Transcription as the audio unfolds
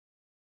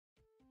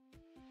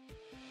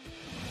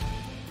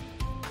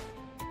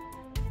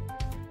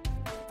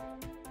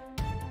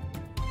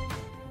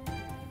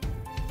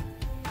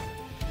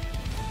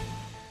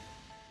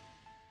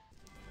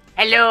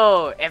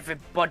Hello,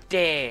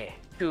 everybody,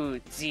 to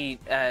the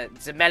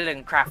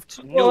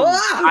Meloncraft news.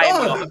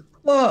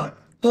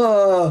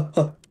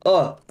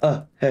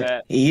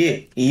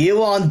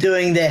 You aren't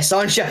doing this,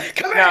 aren't you?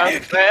 Come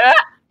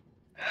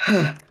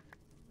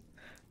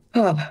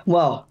here.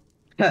 Well,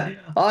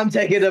 I'm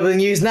taking over the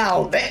news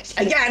now, bitch,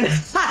 again.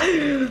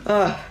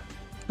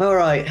 All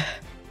right.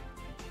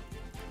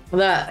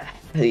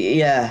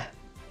 Yeah,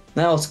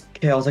 that was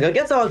chaotic. I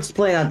guess I'll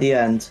explain at the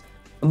end.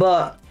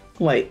 But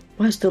wait,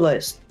 where's the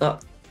list?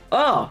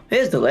 Oh,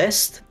 here's the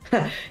list.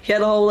 He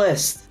had a whole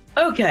list.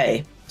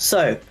 Okay,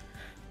 so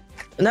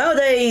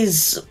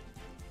nowadays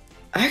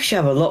I actually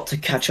have a lot to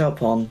catch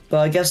up on,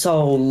 but I guess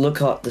I'll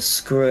look up the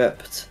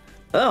script.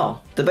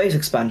 Oh, the base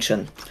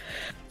expansion.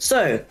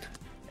 So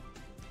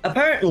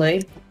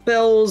apparently,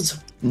 Bill's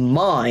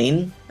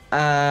mine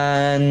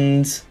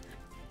and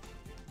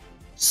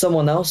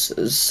someone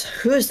else's.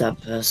 Who is that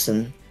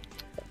person?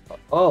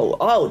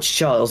 Oh,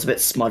 Charles, a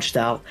bit smudged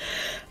out.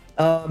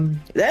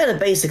 They had a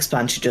base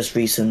expansion just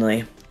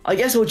recently. I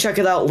guess we'll check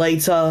it out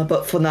later,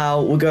 but for now,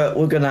 we're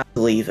gonna have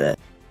to leave it.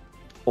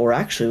 Or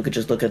actually, we could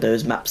just look at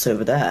those maps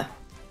over there.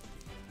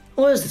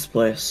 What is this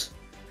place?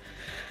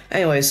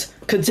 Anyways,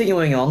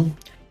 continuing on.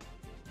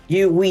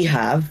 We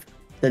have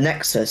the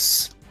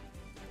Nexus.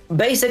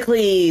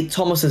 Basically,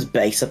 Thomas's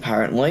base,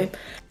 apparently,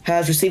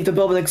 has received a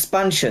bit of an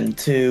expansion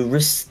to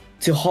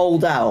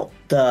hold out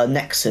the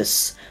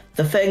Nexus.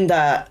 The thing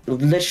that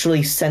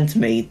literally sent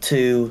me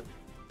to...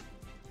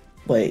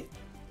 Wait.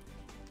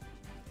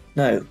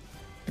 No.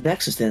 The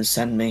Nexus didn't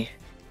send me.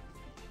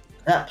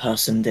 That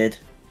person did.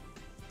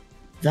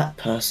 That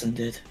person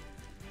did.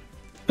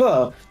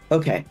 Oh,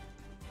 okay.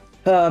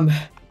 In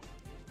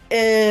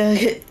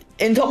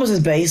Thomas's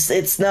base,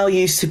 it's now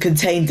used to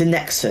contain the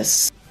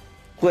Nexus,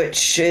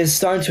 which is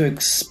starting to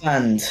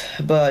expand,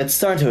 but it's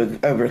starting to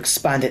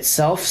overexpand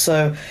itself,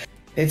 so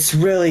it's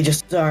really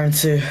just starting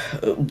to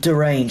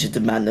derange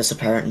the madness,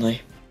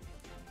 apparently.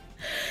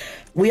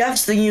 We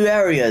have the new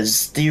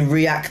areas, the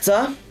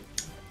reactor,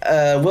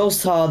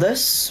 Will's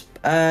TARDIS,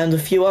 and a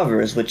few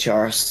others which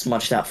are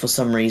smudged out for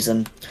some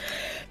reason.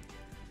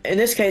 In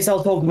this case,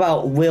 I'll talk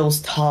about Will's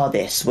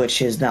TARDIS,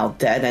 which is now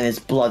dead and his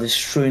blood is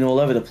strewn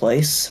all over the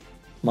place.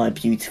 My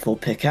beautiful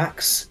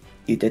pickaxe.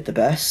 You did the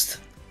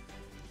best.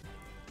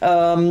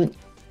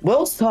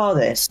 Will's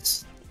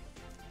TARDIS.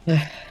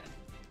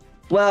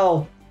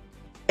 Well,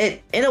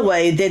 it, in a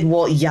way, did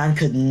what Jan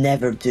could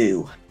never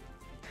do.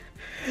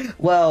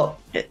 I've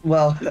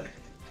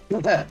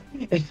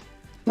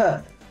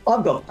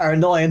got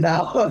paranoia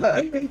now.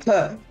 I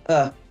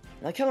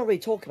cannot really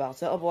talk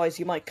about it, otherwise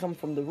you might come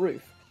from the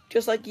roof.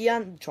 Just like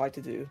Jan tried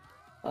to do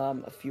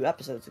a few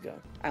episodes ago.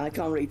 And I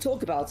can't really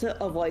talk about it,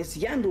 otherwise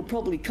Jan will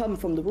probably come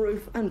from the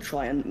roof and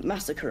try and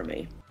massacre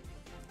me.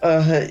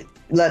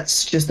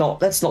 Let's not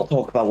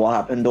talk about what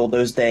happened all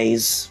those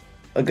days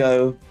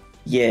ago.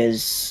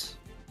 Years.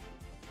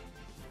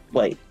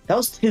 Wait, that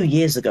was 2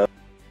 years ago.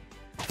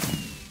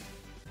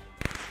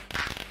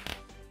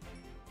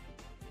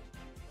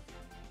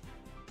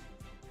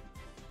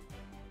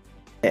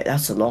 Yeah,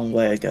 that's a long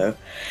way ago.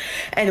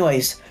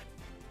 Anyways,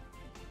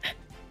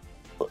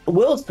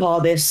 Will's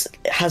TARDIS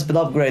has been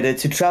upgraded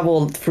to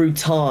travel through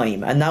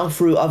time and now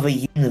through other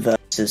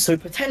universes, so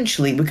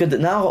potentially we could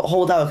now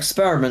hold our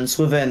experiments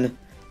within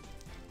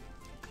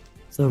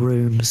the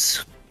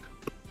rooms.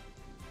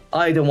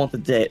 I don't want to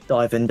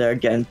dive in there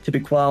again, to be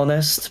quite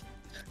honest.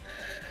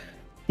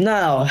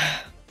 Now,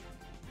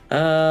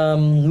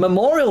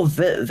 Memorial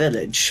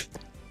Village.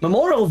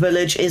 Memorial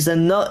Village is a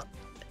nut.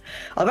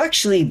 I've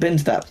actually been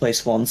to that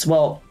place once.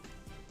 Well,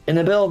 in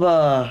a bit of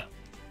a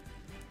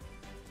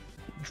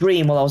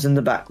dream while I was in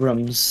the back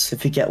rooms,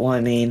 if you get what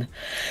I mean.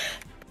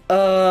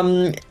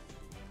 It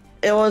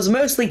was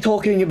mostly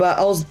talking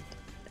about,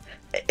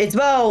 it's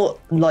about,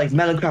 like,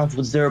 Meloncraft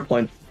with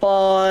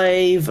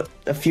 0.5,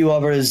 a few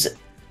others,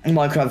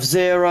 Minecraft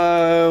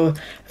 0, a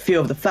few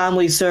of the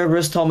family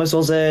servers Thomas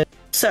was in,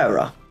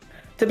 etc.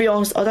 To be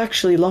honest, I'd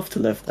actually love to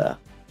live there.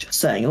 Just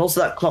saying. And also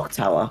that clock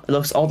tower, it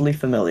looks oddly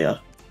familiar.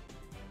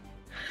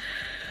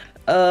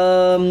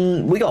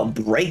 We got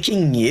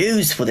breaking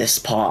news for this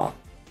part.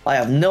 I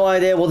have no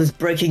idea what this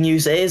breaking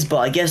news is, but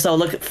I guess I'll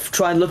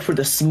try and look for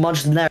the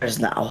smudged letters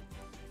now.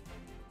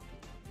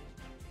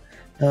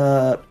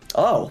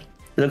 Oh,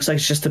 it looks like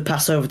it's just to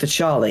pass over to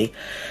Charlie.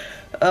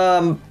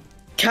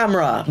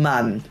 Camera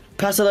man,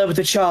 pass it over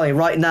to Charlie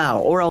right now,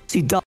 or else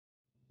he dies.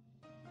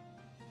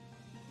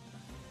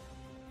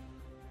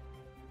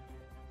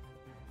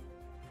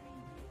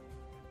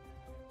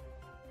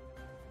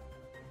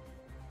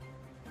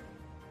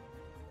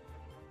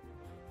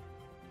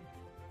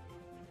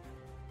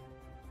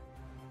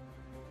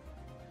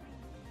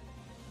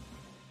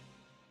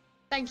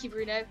 Thank you,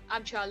 Bruno.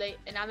 I'm Charlie,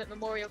 and I'm at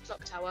Memorial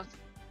Clock Tower.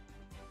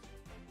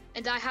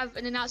 And I have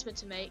an announcement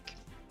to make.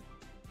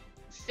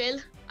 Phil,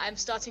 I'm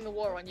starting a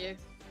war on you.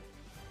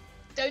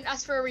 Don't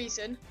ask for a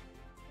reason.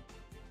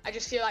 I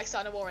just feel like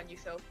starting a war on you,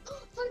 Phil.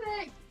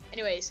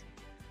 Anyways.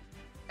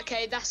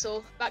 Okay, that's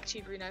all. Back to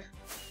you, Bruno.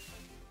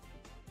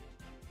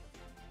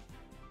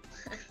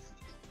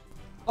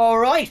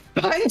 Alright,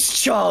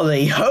 thanks,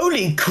 Charlie.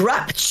 Holy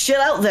crap, chill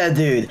out there,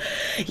 dude.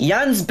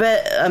 Jan's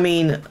I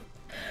mean,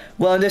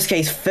 well, in this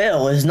case,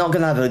 Phil is not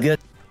gonna have a good...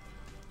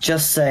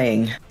 Just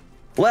saying.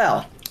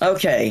 Well,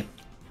 okay.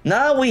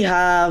 Now we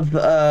have,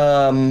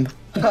 I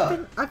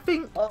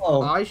think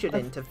Oh. I should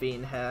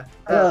intervene here.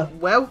 Uh.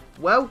 Welcome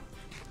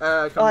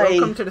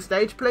to the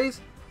stage,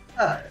 please.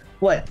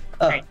 Wait,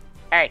 Hey,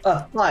 hey,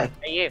 hi,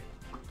 hey, you.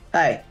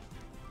 hey,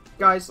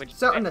 Guys, Would you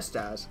sit say- on the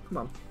stairs. Come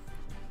on.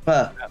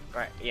 Oh,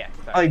 right, yeah.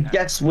 I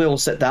guess we'll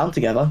sit down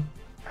together.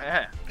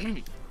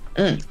 Killed Mm.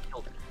 him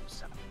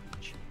so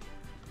much.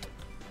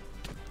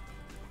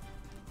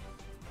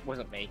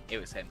 Wasn't me, it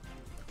was him.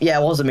 Yeah,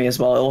 it wasn't me as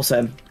well, it was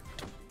him.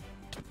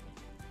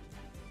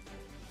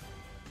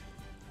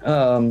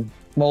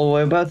 What were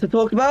we about to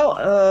talk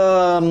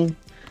about?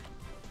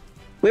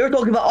 We were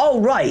talking about,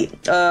 oh right,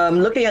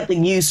 looking at the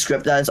news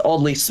script that is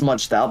oddly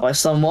smudged out by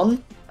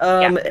someone.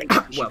 Yeah,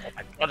 well.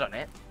 blood on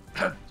it.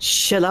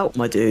 Chill out,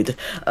 my dude.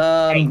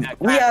 no,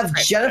 We have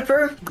script.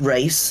 Jennifer,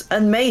 Grace,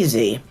 and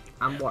Maisie.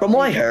 And what? From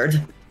what I heard,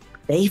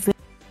 David.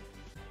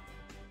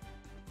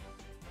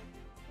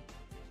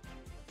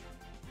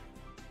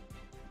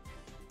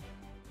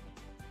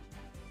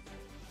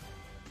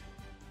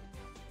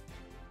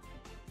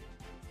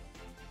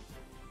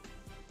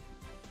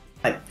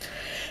 Right.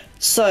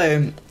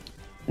 So,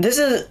 this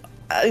is.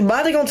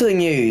 Adding on to the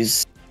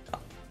news,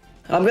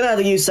 I'm gonna have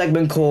a new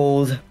segment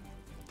called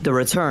The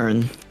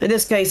Return. In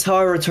this case, how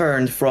I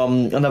returned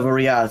from another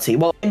reality.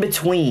 Well, in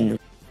between.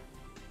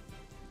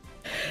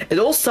 It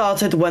all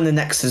started when the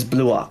Nexus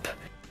blew up.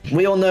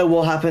 We all know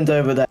what happened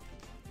over there.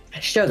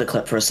 Show the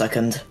clip for a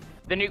second.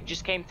 The nuke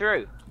just came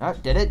through. Oh,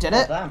 did it? Did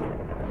it? Damn.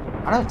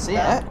 I don't see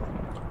it.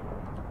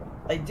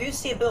 I do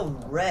see a bit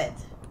of red.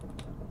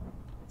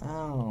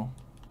 Oh,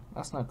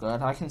 that's not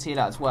good. I can see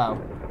that as well.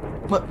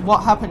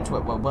 What happened to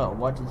it? Well,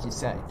 what did you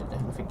say? Did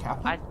anything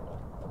happen?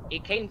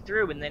 It came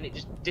through and then it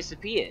just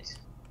disappeared.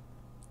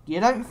 You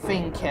don't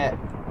think it...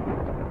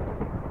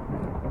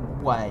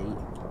 Wait.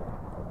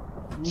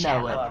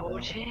 No, it...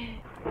 Teleported?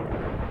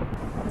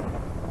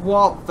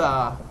 What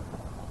the...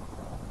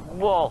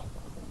 Whoa.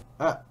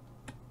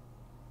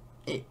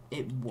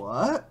 It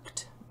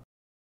worked?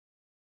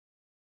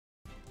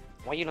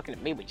 Why are you looking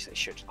at me when you say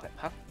show the clip,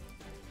 huh?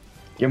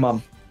 Your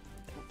mum.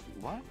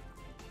 What?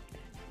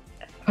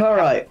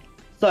 Alright,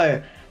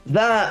 so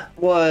that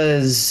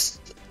was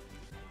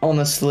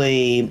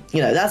honestly,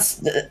 you know,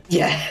 that's,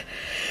 yeah,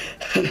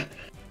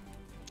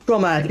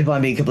 traumatic if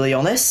I'm being completely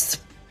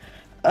honest.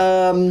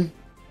 I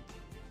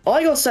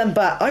got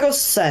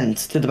sent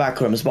to the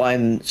back rooms by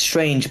a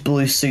strange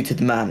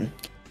blue-suited man.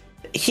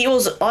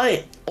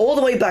 All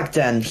the way back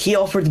then, he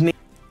offered me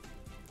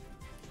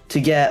to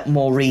get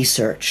more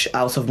research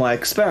out of my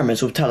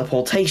experiments with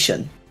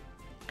teleportation.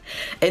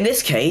 In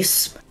this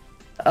case,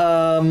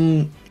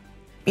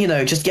 you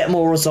know, just get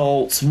more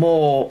results,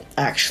 he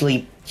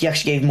actually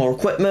gave more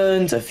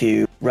equipment, a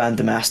few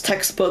random ass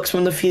textbooks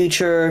from the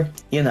future,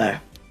 you know.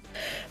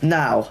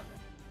 Now,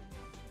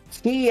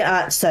 he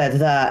said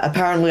that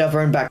apparently I've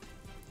earned back.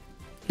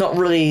 Not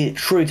really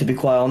true, to be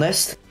quite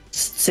honest,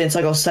 since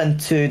I got sent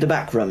to the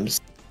back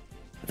rooms.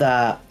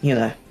 That, you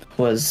know,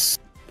 was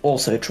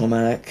also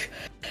traumatic.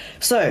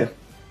 So,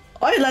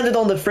 I landed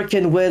on the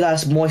freaking weird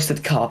ass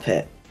moistened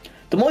carpet.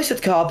 The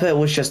moistened carpet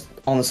was just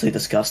honestly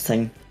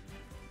disgusting.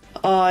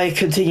 I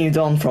continued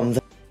on from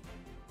there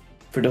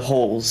through the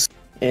holes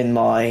in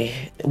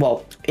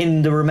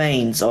in the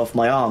remains of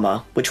my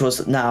armor, which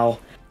was now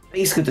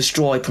basically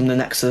destroyed from the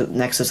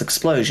Nexus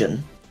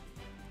explosion.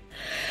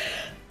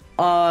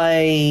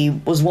 I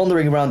was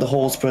wandering around the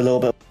halls for a little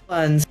bit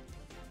and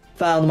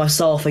found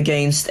myself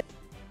against...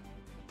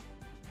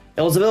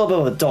 It was a little bit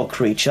of a dog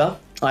creature.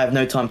 I have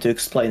no time to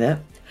explain it.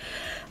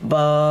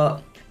 But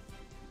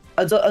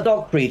a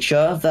dog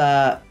creature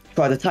that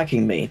tried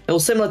attacking me. It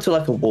was similar to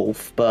like a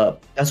wolf,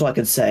 but that's what I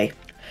could say.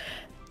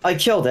 I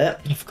killed it,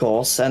 of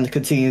course, and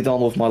continued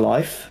on with my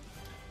life.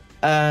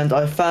 And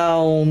I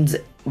found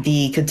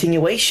the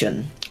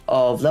continuation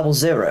of level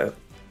 0.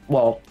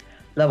 Well,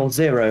 level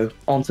 0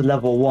 onto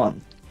level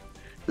 1.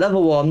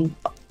 Level 1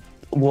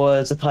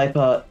 was a type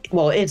of...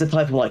 Well, it is a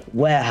type of like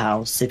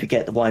warehouse, if you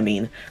get what I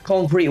mean.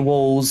 Concrete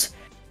walls,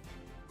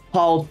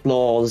 tiled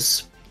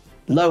floors,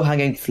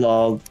 low-hanging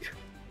fog.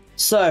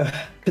 So,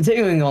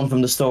 continuing on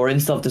from the story,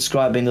 instead of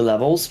describing the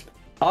levels,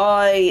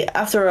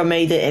 after I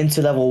made it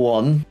into level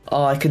 1,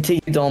 I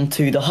continued on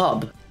to the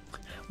hub,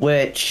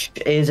 which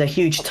is a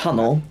huge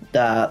tunnel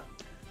that...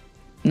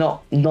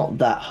 Not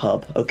that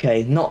hub,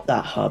 okay? Not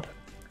that hub.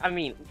 I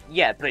mean,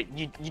 yeah, but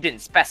you didn't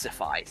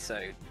specify,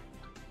 so...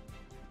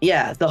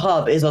 Yeah, the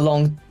hub is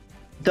along...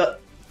 The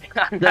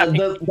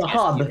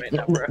hub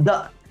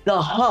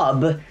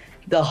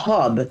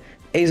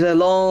is a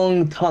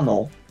long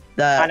tunnel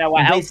that I know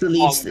what else basically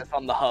leads is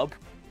on the hub.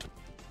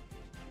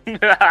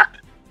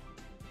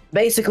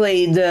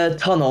 basically the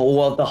tunnel,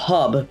 or the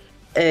hub,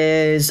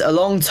 is a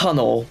long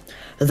tunnel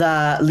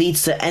that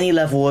leads to any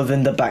level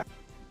within the back.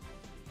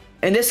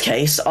 In this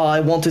case, I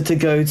wanted to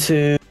go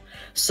to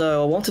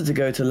So I wanted to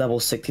go to level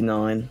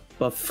 69,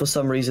 but for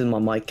some reason my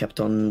mic kept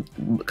on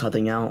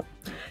cutting out.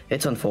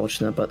 It's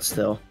unfortunate, but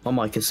still, my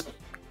mic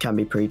can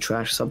be pretty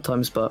trash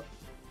sometimes, but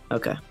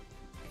okay.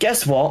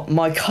 Guess what?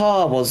 My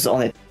car was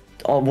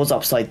was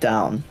upside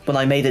down when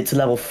I made it to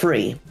level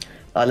 3.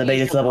 I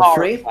made it to level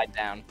 3. Upside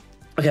down.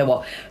 Okay,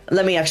 well,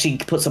 let me actually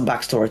put some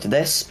backstory to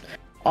this.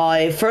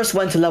 I first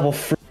went to level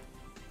 3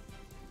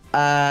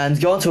 and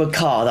got into a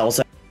car that was...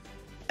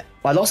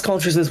 I lost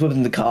consciousness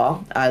within the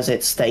car, as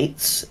it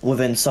states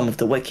within some of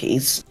the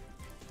wikis.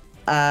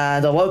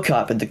 And I woke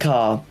up in the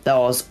car that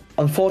was,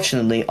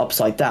 unfortunately,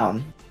 upside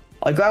down.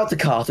 I got out the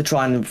car to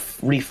try and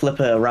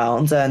reflip it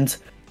around, and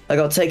I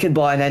got taken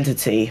by an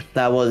entity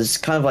that was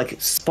kind of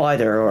like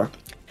spider or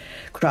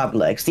crab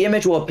legs. The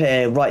image will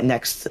appear right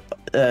next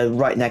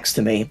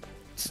to me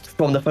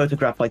from the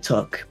photograph I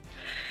took.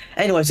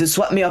 Anyways, it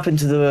swept me up,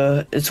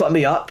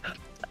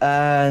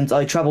 and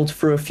I traveled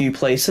through a few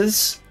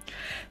places,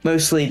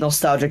 mostly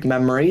nostalgic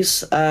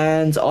memories,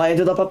 and I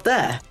ended up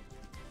there.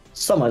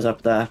 Somewhere's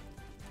up there.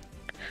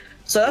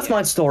 So that's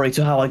my story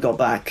to how I got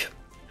back.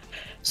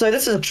 So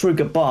this is a true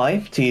goodbye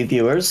to you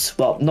viewers.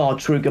 Well, not a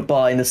true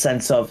goodbye in the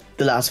sense of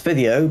the last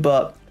video,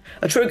 but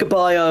a true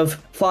goodbye of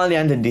finally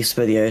ending this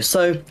video.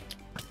 So,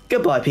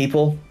 goodbye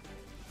people.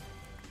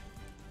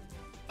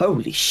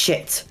 Holy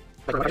shit.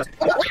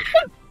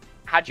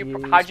 How'd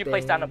you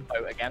place down a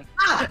boat again?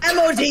 Ah!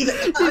 emoji!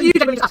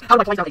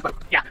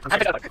 Yeah.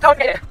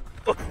 Okay.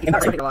 I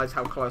didn't realise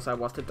how close I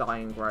was to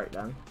dying right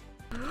then.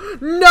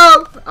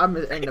 No! I'm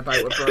in the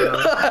boat with Bruno.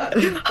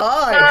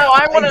 Hi! No,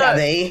 I wanna... Hi,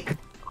 Daddy.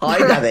 Hi,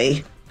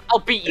 Daddy. I'll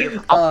beat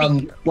you. I'll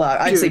beat you. Well,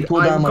 I actually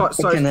pulled down my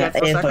so fucking scared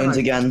for a earphones second.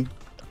 again.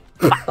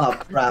 Oh,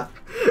 crap.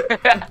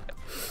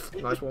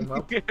 Nice one,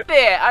 Mel.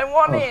 There, I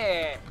want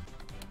it.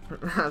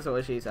 That's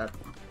what she said.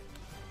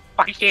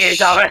 Fuck you,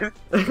 Thomas.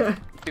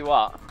 Do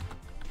what?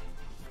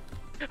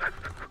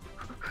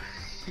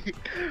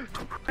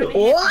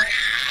 What?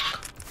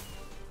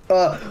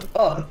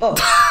 Oh.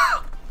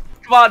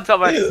 Come on,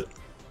 Thomas.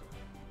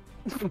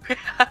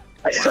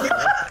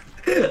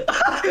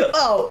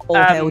 Oh,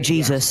 hell,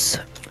 Jesus.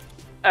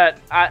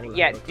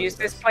 Yeah, does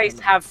this place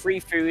have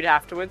free food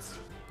afterwards?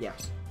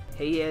 Yes.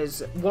 He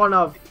is one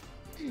of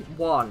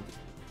one.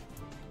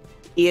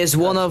 He is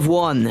one of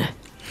one.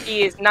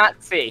 He is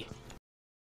Nazi.